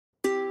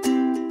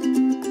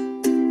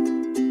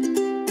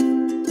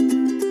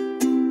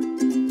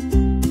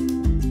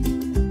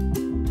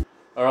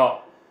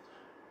Alright,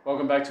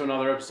 welcome back to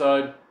another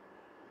episode.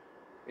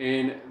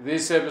 In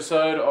this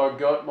episode I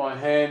got my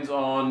hands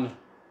on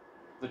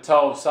the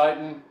Toe of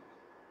Satan.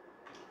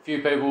 A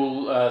few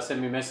people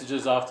sent me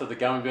messages after the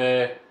gummy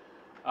bear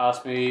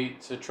asked me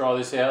to try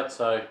this out,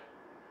 so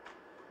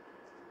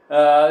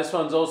this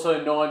one's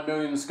also 9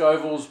 million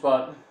Scovilles,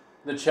 but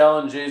the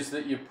challenge is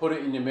that you put it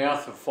in your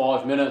mouth for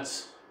 5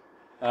 minutes.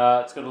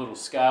 It's got a little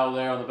scale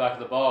there on the back of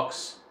the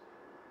box.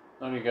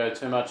 Not going to go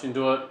too much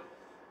into it.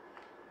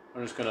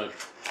 I'm just going to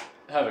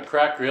have a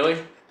crack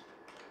really.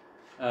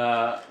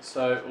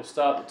 So we'll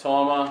start the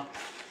timer.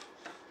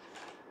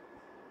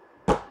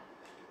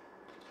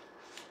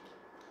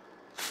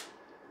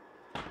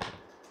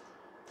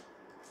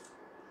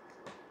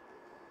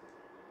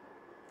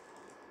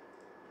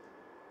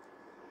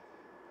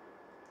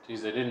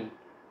 Geez, they didn't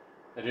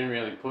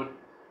really put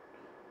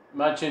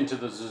much into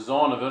the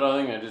design of it. I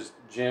think they just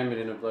jammed it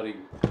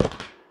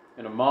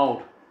in a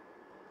mould.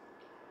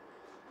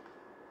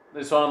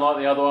 This one, like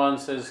the other one,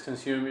 says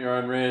consume at your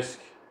own risk,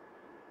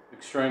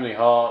 extremely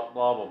hot,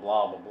 blah blah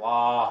blah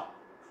blah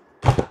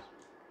blah.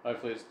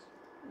 Hopefully it's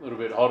a little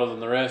bit hotter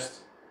than the rest.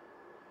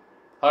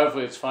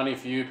 Hopefully it's funny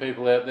for you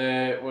people out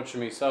there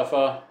watching me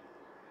suffer.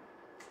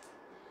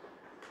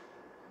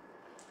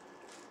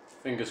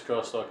 Fingers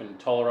crossed I can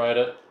tolerate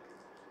it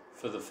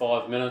for the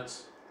 5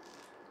 minutes.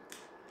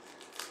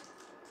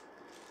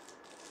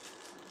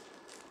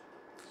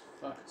 It's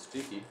fucking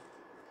sticky.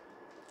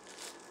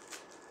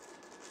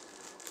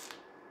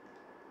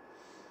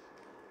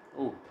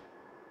 Ooh,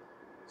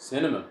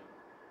 cinnamon.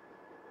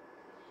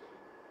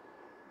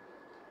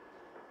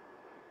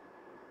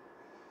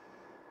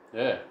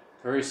 Yeah,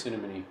 very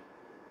cinnamony.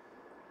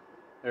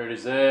 There it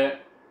is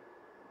there.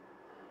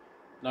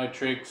 No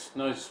tricks,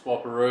 no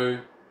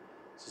swapperoo.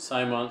 It's the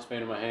same one, it's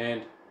been in my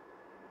hand.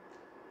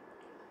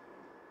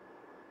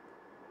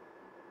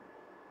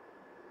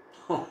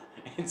 Oh,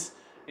 it's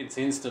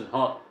instant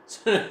hot. As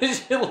soon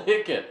as you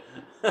lick it.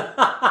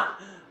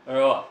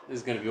 Alright, this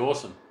is going to be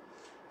awesome.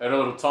 Got a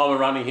little timer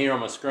running here on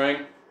my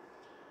screen.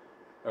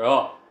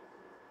 Alright,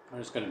 I'm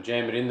just going to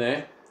jam it in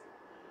there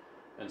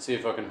and see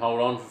if I can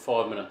hold on for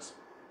 5 minutes.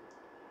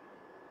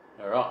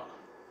 Alright.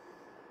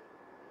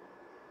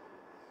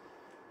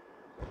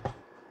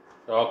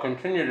 So I'll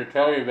continue to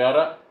tell you about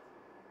it.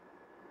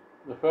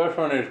 The first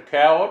one is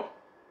coward,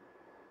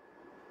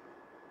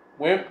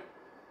 wimp,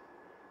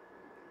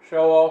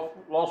 show off,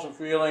 loss of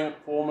feeling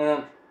at 4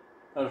 minutes,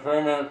 at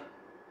 3 minutes,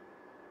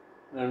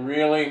 then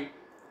really.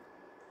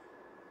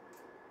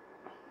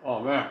 Oh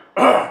man,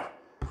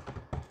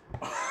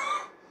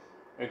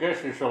 it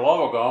gets your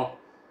saliva going.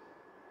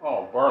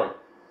 Oh, buddy.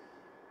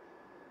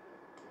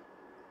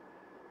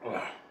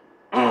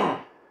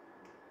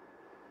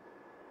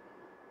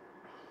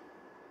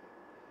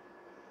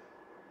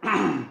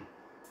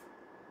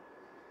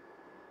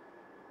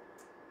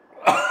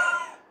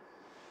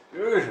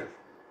 Jesus.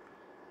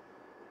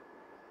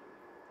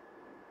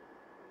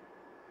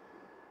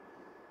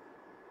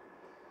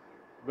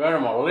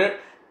 Burning my lips.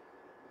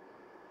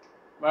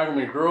 Making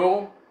me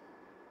drool.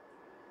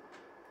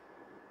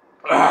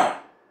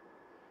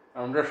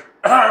 I'm just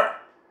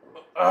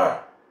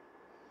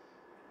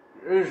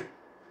geez.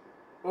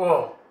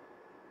 Oh.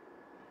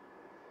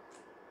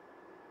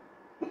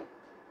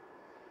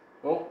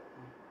 Oh.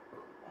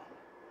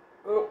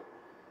 Oh.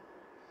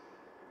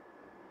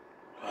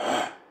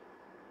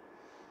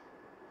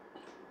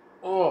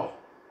 Oh.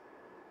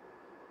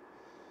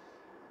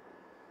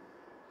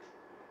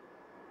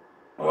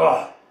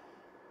 Oh.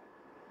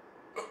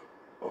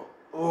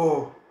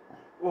 Oh,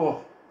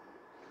 oh.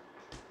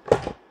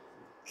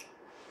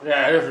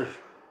 Yeah, this is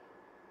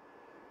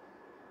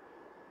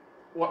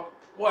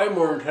way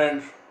more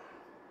intense.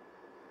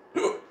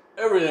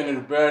 Everything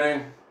is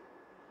burning.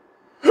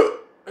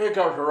 Hiccups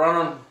are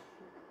running.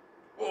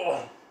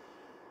 Oh.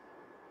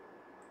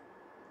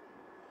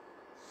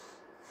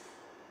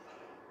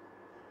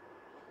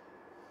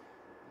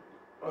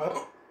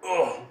 Oh.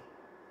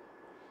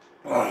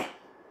 Oh.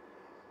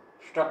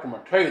 Stuck in my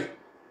teeth.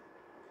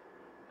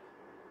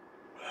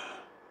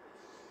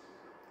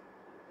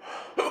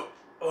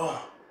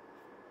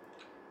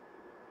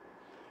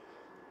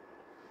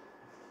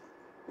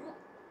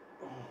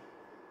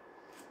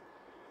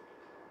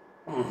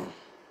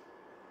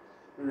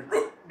 There's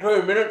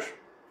 2 minutes.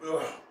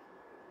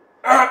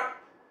 Ah.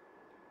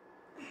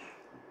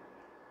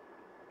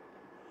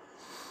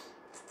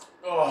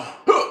 Oh.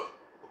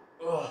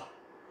 Oh.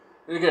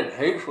 You're getting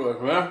heaps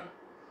work, man.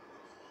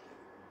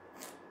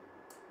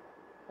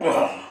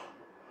 Oh.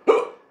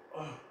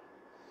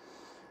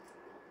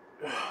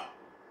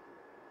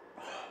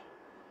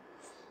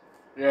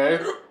 Yeah,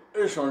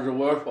 this one's the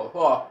worst by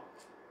far.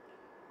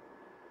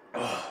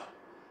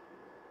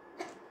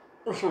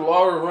 The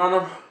saliva's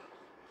running.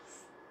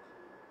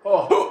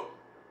 Oh.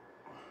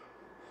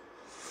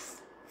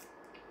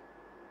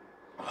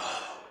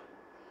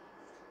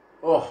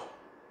 Oh.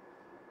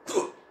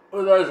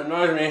 For those who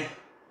know me,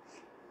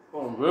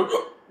 oh,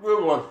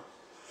 good one.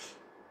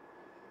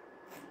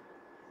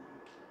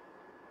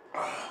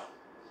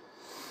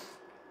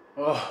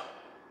 Oh.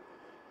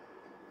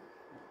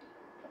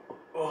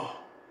 Oh,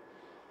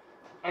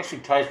 actually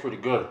tastes pretty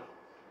good.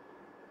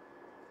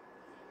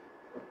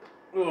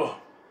 Oh,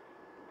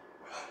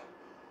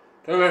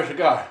 2 minutes to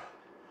go.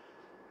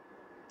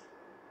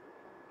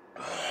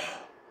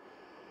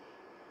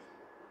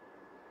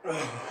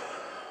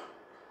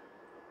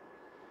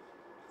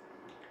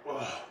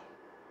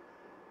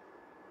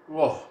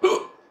 Whoa.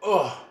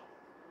 Oh.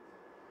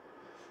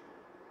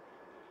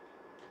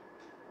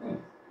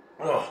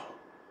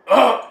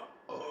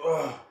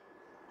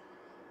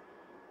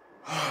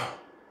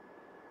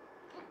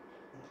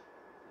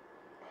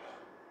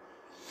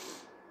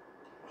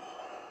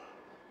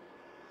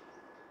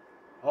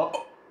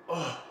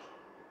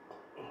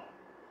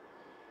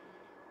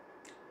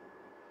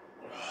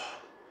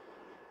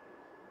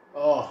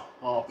 Oh.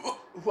 Oh,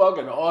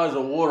 fucking eyes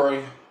are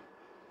watery.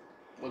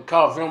 I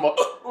can't feel my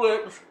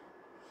lips.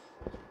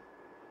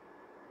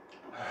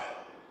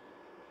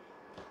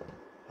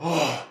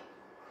 Oh.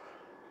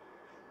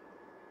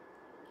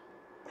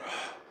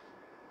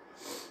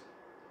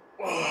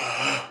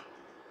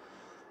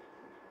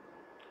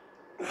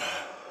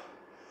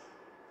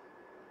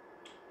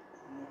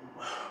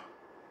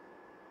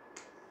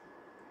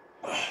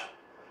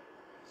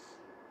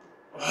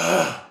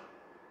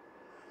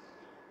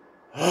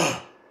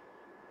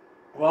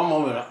 One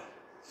more minute.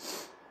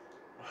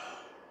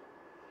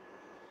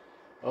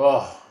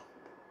 Oh.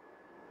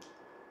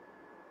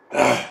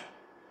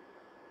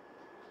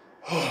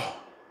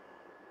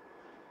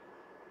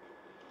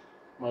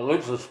 My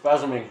lips are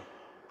spasming.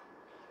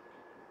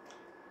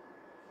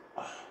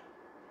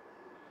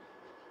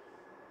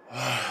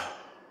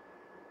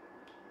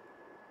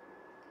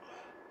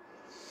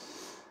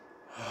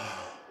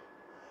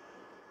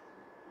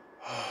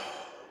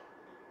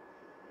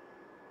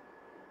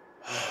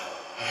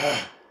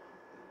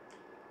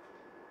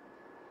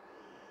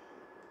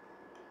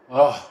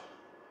 Oh.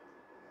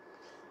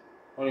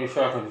 20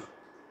 seconds.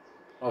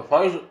 My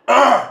face.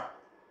 Oh,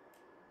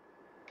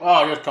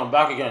 I just come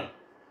back again.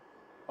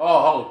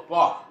 Oh, holy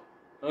fuck.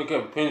 I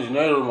get pins and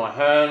needles in my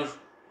hands.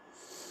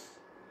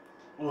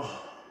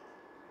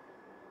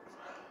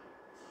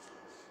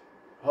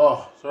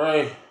 Oh,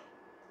 3,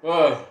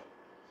 2,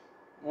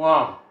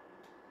 1.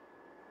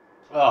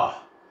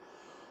 Oh.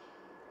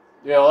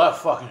 Yeah, well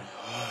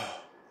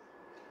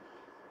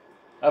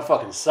that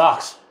fucking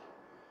sucks.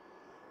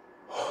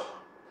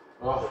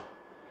 Oh.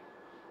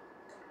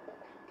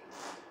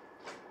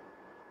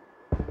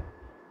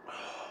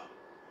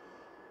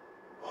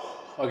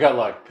 I got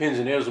like pins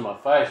and needles in my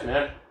face,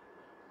 man.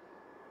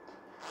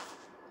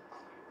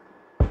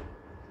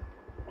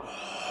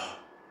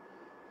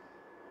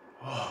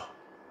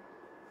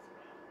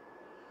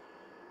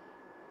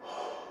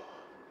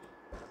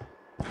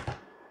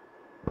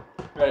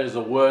 That is the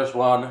worst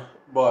one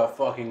by a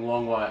fucking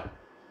long way.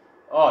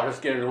 Oh,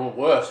 just getting all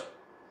worse.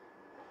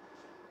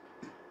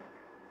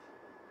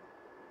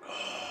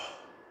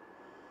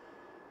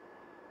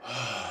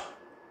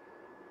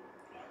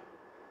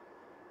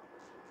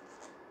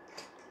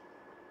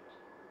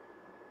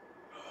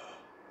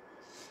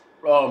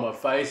 Oh, my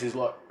face is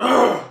like...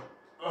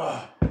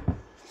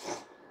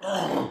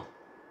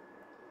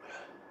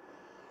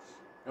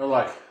 You're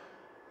like...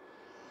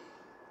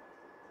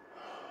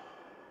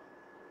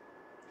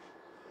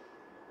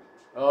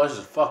 Oh, this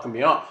is fucking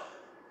me up.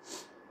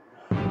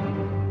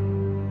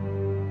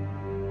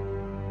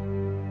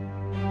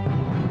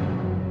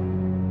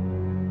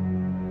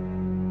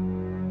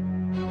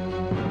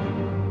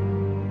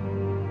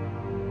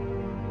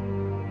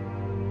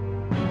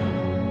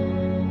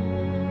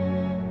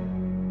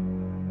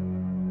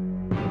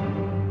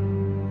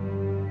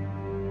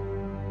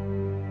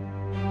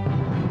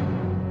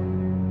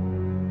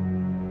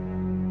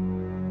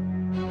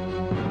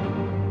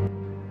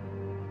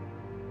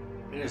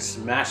 It just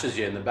smashes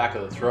you in the back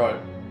of the throat.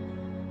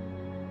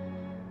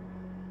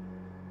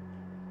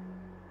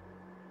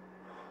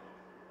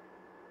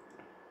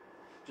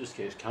 Just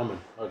keeps coming.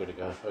 I gotta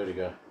go.